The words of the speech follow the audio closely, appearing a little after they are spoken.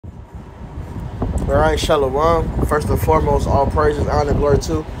Alright, Shalom. First and foremost, all praises, honor, glory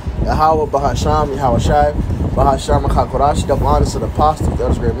to Yahweh, Bahasham, Yahweh Shai, Bahasham, Hakorash, double honors to the apostle, the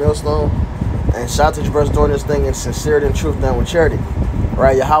great millstone. And shout out to your brothers doing this thing in sincerity and truth, done with charity.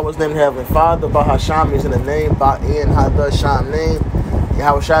 Right, Yahweh's name, Heavenly Father, Bahasham is in the name, Ba'in, Hadar, Sham name.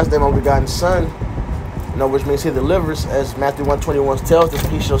 Yahweh Shai's name, only begotten Son, which means he delivers, as Matthew 1:21 tells us,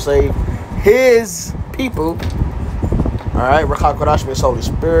 he shall save his people. Alright, Rakha Kodash means Holy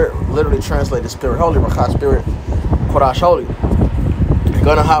Spirit, literally translated Spirit Holy, Rakha Spirit, Kodash Holy. You're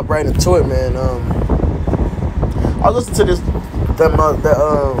gonna hop right into it, man. I listened to this,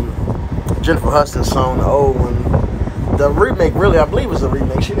 Jennifer Hudson song, the old one. The remake, really, I believe it was a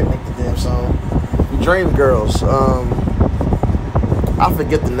remake. She didn't make the damn song. Dream Girls. I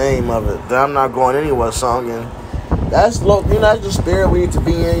forget the name of it. The I'm Not Going Anywhere song, and that's low. That's the spirit we need to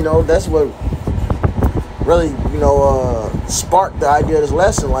be in. That's what really, sparked the idea of this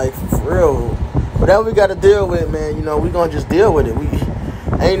lesson. Like, for real, whatever we got to deal with, man. We gonna just deal with it. We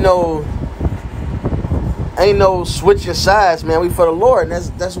ain't no switching sides, man. We for the Lord, and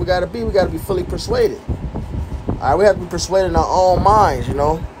that's what we gotta be. We gotta be fully persuaded. All right, we have to be persuaded in our own minds.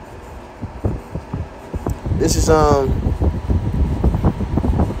 This is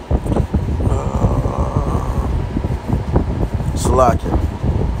Salakia.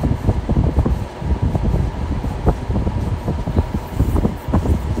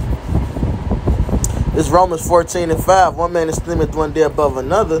 This Romans 14:5. One man esteemeth one day above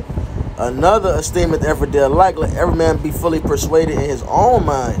another, another esteemeth every day alike. Let every man be fully persuaded in his own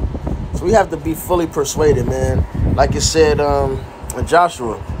mind. So we have to be fully persuaded, man. Like it said in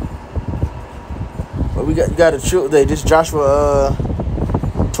Joshua. But we got to choose. This Joshua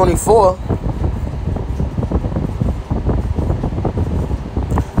 24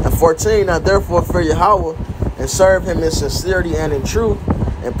 and 14. Now therefore fear Yahweh and serve him in sincerity and in truth,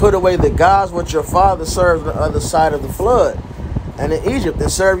 and put away the gods which your father served on the other side of the flood, and in Egypt,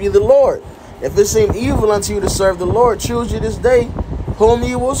 and serve you the Lord. If it seem evil unto you to serve the Lord, choose you this day whom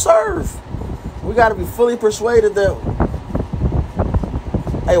you will serve. We got to be fully persuaded that,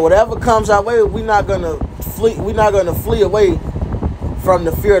 hey, whatever comes our way, we're not gonna flee. We're not gonna flee away from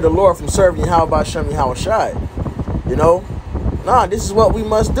the fear of the Lord, from serving Yahweh Hashem, Yahweh Shai. Nah, this is what we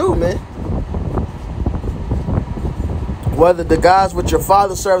must do, man. Whether the gods which your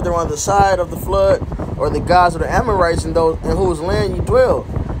father served on the side of the flood, or the gods of the Amorites in whose land you dwell.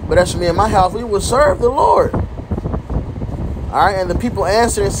 But as for me and my house, we will serve the Lord. All right, and the people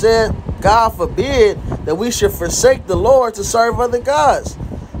answered and said, God forbid that we should forsake the Lord to serve other gods.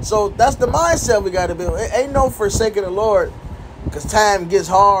 So that's the mindset we got to build. It ain't no forsaking the Lord because time gets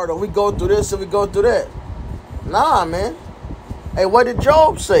hard, or we go through this or we go through that. Nah, man. Hey, what did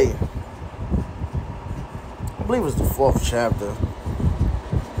Job say? I believe it was the 4th chapter.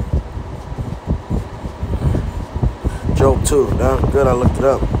 Job 2. Good, I looked it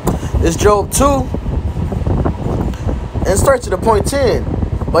up. It's Job 2. And straight to the point 10.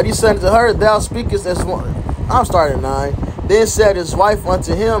 But he said to her, thou speakest as one. I'm starting at 9. Then said his wife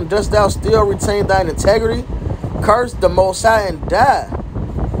unto him, dost thou still retain thine integrity? Curse the Most High and die.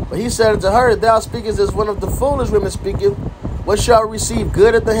 But he said unto her, thou speakest as one of the foolish women speaketh. What shall we receive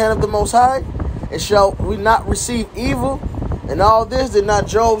good at the hand of the Most High? And shall we not receive evil? And all this did not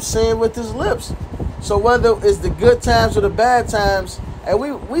Job sin with his lips. So whether it's the good times or the bad times, and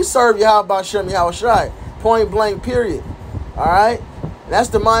we serve Yahweh Hashem, Yahweh Shai, point blank, period. All right? That's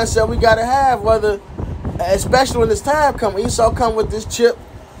the mindset we got to have, whether, especially when this time comes. Esau come with this chip,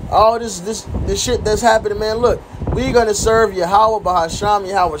 all this shit that's happening, man. Look, we're going to serve Yahweh Bahasham,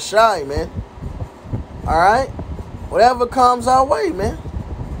 Yahweh Shai, man. All right? Whatever comes our way, man.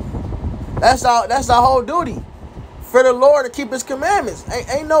 That's our whole duty. For the Lord to keep his commandments.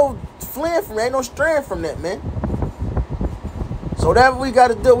 Ain't no fleeing from it. Ain't no straying from that, man. So whatever we got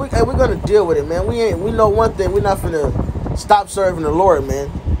to do, we're going to deal with it, man. We know one thing. We're not finna stop serving the Lord,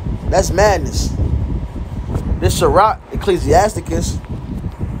 man. That's madness. This Sirach, Ecclesiasticus,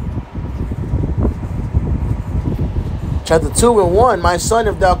 chapter 2 and 1. My son,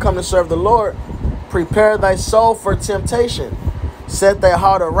 if thou come to serve the Lord, prepare thy soul for temptation. Set thy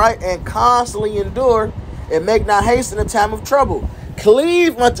heart aright and constantly endure, and make not haste in the time of trouble.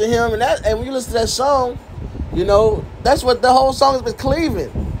 Cleave unto him, and when you listen to that song, that's what the whole song has been cleaving.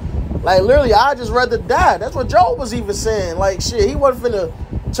 Like, literally, I just rather die. That's what Job was even saying. Like, shit, he wasn't finna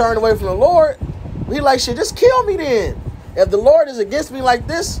turn away from the Lord. He like, shit, just kill me then. If the Lord is against me like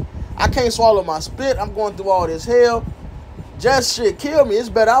this, I can't swallow my spit. I'm going through all this hell. Just shit, kill me. It's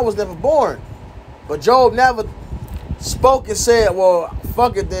better I was never born. But Job never spoke and said, well,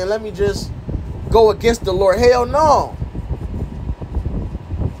 fuck it then. Let me just go against the Lord. Hell no.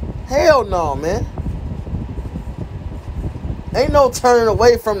 Hell no, man. Ain't no turning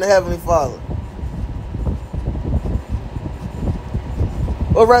away from the Heavenly Father.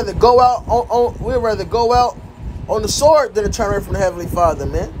 We'd rather go out on the sword than to turn away from the Heavenly Father,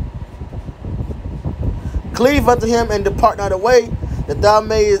 man. Cleave unto him and depart not away, that thou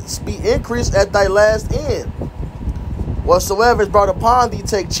mayest be increased at thy last end. Whatsoever is brought upon thee,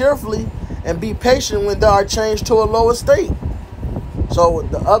 take cheerfully, and be patient when thou art changed to a lower state. So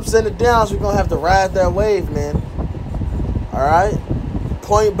the ups and the downs, we're going to have to ride that wave, man. All right?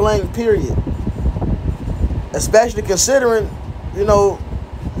 Point blank, period. Especially considering, you know,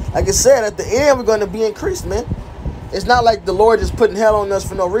 like I said, at the end, we're going to be increased, man. It's not like the Lord is putting hell on us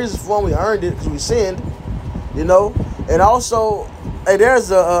for no reason. For one, we earned it because we sinned, you know. And also, hey,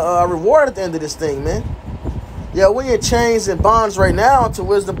 there's a reward at the end of this thing, man. Yeah, we in chains and bonds right now to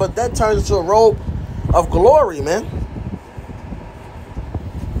wisdom, but that turns into a robe of glory, man.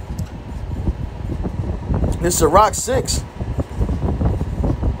 This is Sirach 6.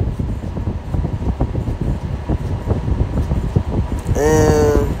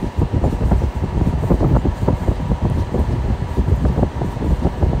 And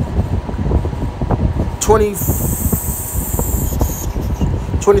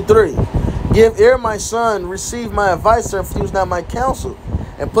 23. Give ear, my son, receive my advice, and refuse not my counsel,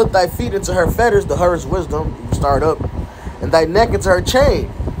 and put thy feet into her fetters, to her is wisdom, you start up, and thy neck into her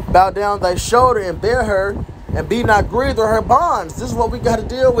chain. Bow down thy shoulder and bear her, and be not grieved with her bonds. This is what we got to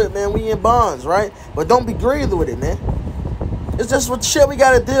deal with, man. We in bonds, right? But don't be grieved with it, man. It's just what shit we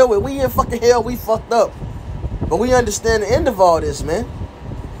got to deal with. We in fucking hell. We fucked up. But we understand the end of all this, man.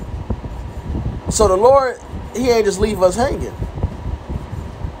 So the Lord, he ain't just leave us hanging.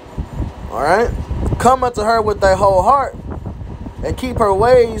 All right? Come unto her with thy whole heart, and keep her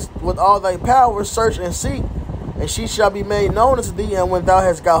ways with all thy power. Search and seek, and she shall be made known unto thee. And when thou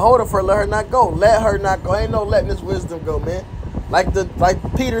hast got hold of her, let her not go. Let her not go. Ain't no letting this wisdom go, man. Like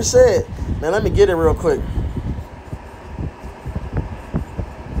Peter said. Man, let me get it real quick.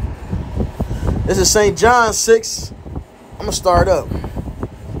 This is St. John 6. I'm going to start up.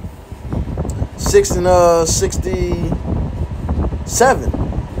 6 and 67.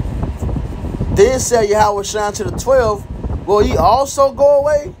 Then said Yahweh shine to the 12, will ye also go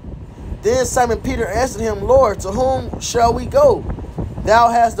away? Then Simon Peter answered him, Lord, to whom shall we go? Thou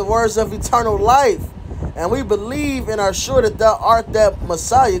hast the words of eternal life, and we believe and are sure that thou art that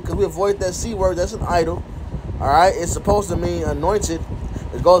Messiah, because we avoid that C word, that's an idol. All right, it's supposed to mean anointed.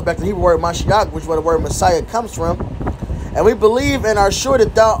 It goes back to the Hebrew word Mashiach, which is where the word Messiah comes from. And we believe and are sure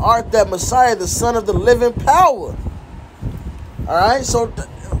that thou art that Messiah, the Son of the living power. All right, so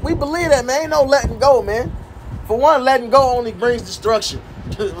we believe that, man. Ain't no letting go, man. For one, letting go only brings destruction.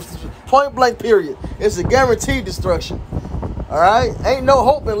 Point blank, period. It's a guaranteed destruction. All right, ain't no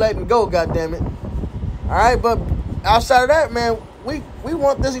hope in letting go, goddammit. All right, but outside of that, man, we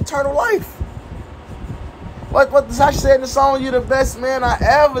want this eternal life. What I said in the song, you the best man I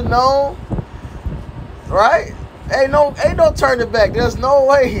ever known. Right? Ain't no turning back. There's no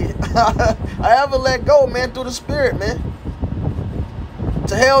way I ever let go, man, through the spirit, man.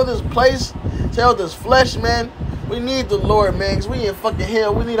 To hell this place, to hell this flesh, man. We need the Lord, man, because we in fucking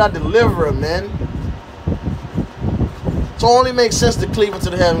hell. We need our deliverer, man. So it only makes sense to cleave into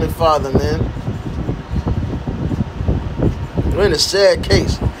the Heavenly Father, man. We're in a sad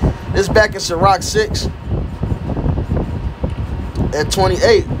case. This back in Sirach 6 and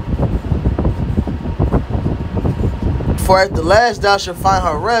 28. For at the last thou shalt find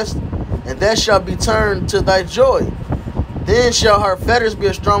her rest, and that shall be turned to thy joy. Then shall her fetters be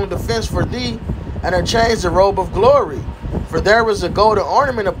a strong defense for thee, and her chains a robe of glory. For there is a golden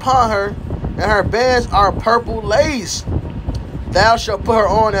ornament upon her, and her bands are purple lace. Thou shalt put her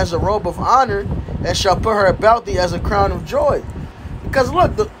on as a robe of honor, and shalt put her about thee as a crown of joy. Because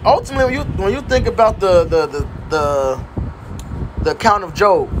look, ultimately, when you think about the account of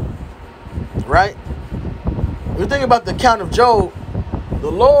Job, right? When you think about the account of Job, the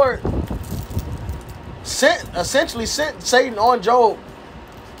Lord essentially sent Satan on Job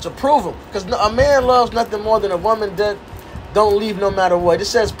to prove him. Because a man loves nothing more than a woman that don't leave no matter what. It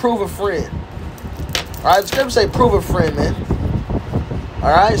says prove a friend. All right, the scripture say prove a friend, man. All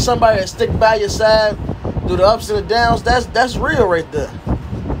right, somebody that stick by your side through the ups and the downs, that's real right there.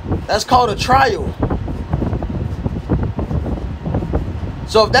 That's called a trial.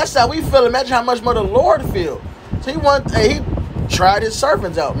 So if that's how we feel, imagine how much more the Lord feel. So he tried his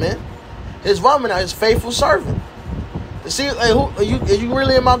servants out, man. His woman, his faithful servant. To see, hey, are you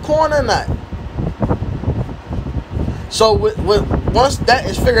really in my corner or not? So once that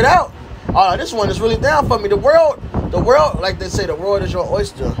is figured out, oh, this one is really down for me. The world, like they say, the world is your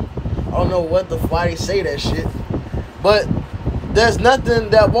oyster. I don't know why they say that shit, but there's nothing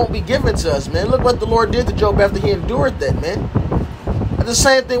that won't be given to us, man. Look what the Lord did to Job after he endured that, man. That's the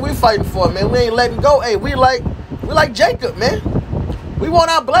same thing we fighting for, man. We ain't letting go. Hey, we like Jacob, man. We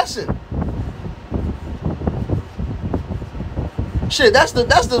want our blessing. Shit, that's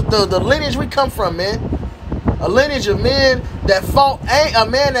the lineage we come from, man. A lineage of men that fought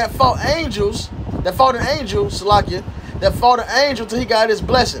angels, that fought an angel, Salakia, that fought an angel till he got his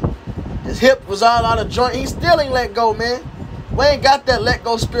blessing. His hip was all out of joint. He still ain't let go, man. We ain't got that let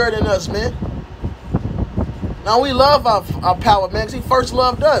go spirit in us, man. Now we love our power, man, because he first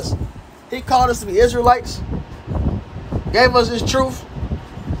loved us. He called us to be Israelites. Gave us his truth.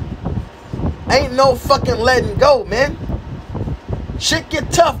 Ain't no fucking letting go, man. Shit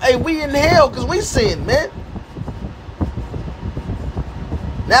get tough. Hey, we in hell because we sin, man.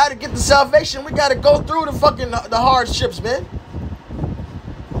 Now to get the salvation, we got to go through the hardships, man.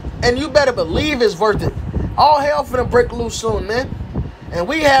 And you better believe it's worth it. All hell finna break loose soon, man. And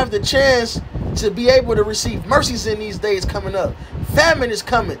we have the chance to be able to receive mercies in these days coming up. Famine is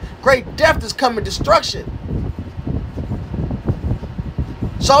coming. Great death is coming. Destruction.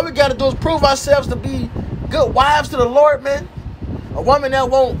 So all we got to do is prove ourselves to be good wives to the Lord, man. A woman that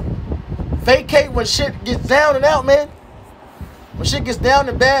won't vacate when shit gets down and out, man. When shit gets down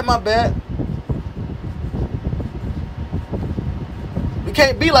and bad, my bad. We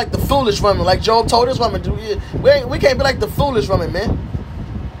can't be like the foolish woman, like Job told his woman. We can't be like the foolish woman, man.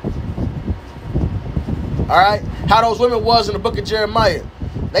 All right? How those women was in the book of Jeremiah.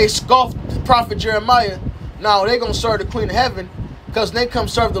 They scoffed the prophet Jeremiah. Now they going to serve the queen of heaven because they come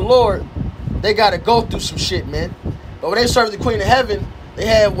serve the Lord. They got to go through some shit, man. But when they serve the queen of heaven, they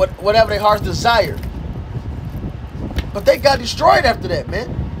have whatever their hearts desire. But they got destroyed after that,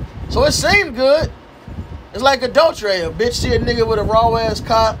 man. So it seemed good. It's like adultery. A bitch see a nigga with a raw ass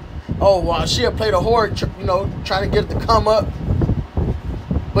cock. Oh, wow, she'll play the whore, trying to get it to come up.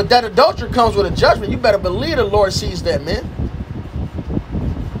 But that adultery comes with a judgment. You better believe the Lord sees that, man.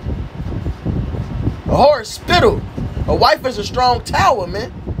 A whore is spittle. A wife is a strong tower,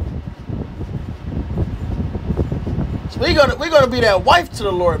 man. So we're gonna be that wife to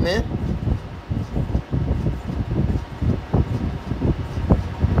the Lord, man.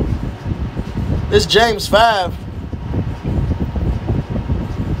 This James 5.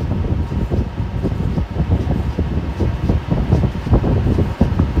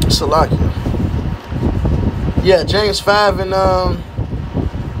 Salakia. Yeah, James 5 and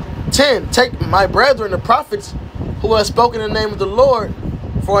 10. Take my brethren, the prophets, who have spoken in the name of the Lord,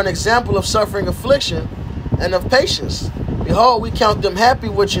 for an example of suffering, affliction, and of patience. Behold, we count them happy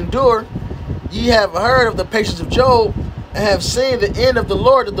which endure. Ye have heard of the patience of Job, and have seen the end of the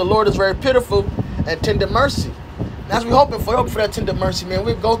Lord, that the Lord is very pitiful and tender mercy. And that's what we're hoping for. Hoping for that tender mercy, man.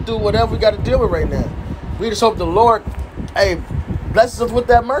 We go through whatever we got to deal with right now. We just hope the Lord, hey, blesses us with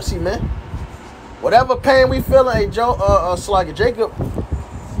that mercy, man. Whatever pain we feeling, hey, Jacob,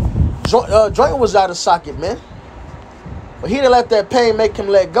 joint was out of socket, man. But he didn't let that pain make him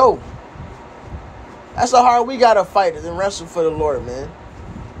let go. That's how hard we gotta fight and wrestle for the Lord, man.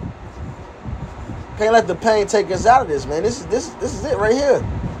 Can't let the pain take us out of this, man. This is it right here.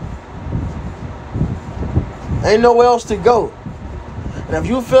 Ain't nowhere else to go. And if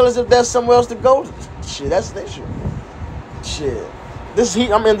you feel as if there's somewhere else to go, shit, that's an issue. Shit.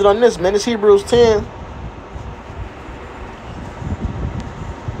 I'm ending on this, man. This Hebrews 10.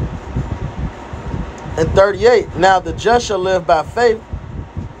 And 38. Now the just shall live by faith.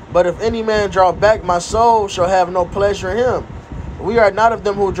 But if any man draw back, my soul shall have no pleasure in him. We are not of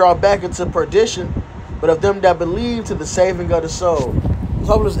them who draw back into perdition, but of them that believe to the saving of the soul.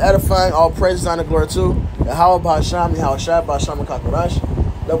 Hope is edifying. All praises, honor, glory to Yahweh B'Hasham, Yahweh Shai B'Hasham and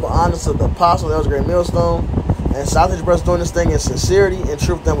Kakarash. Double honors to the apostle, that was great millstone. And Southridge brothers doing this thing in sincerity and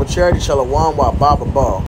truth, and with charity. Shalom, wa Baba Ball.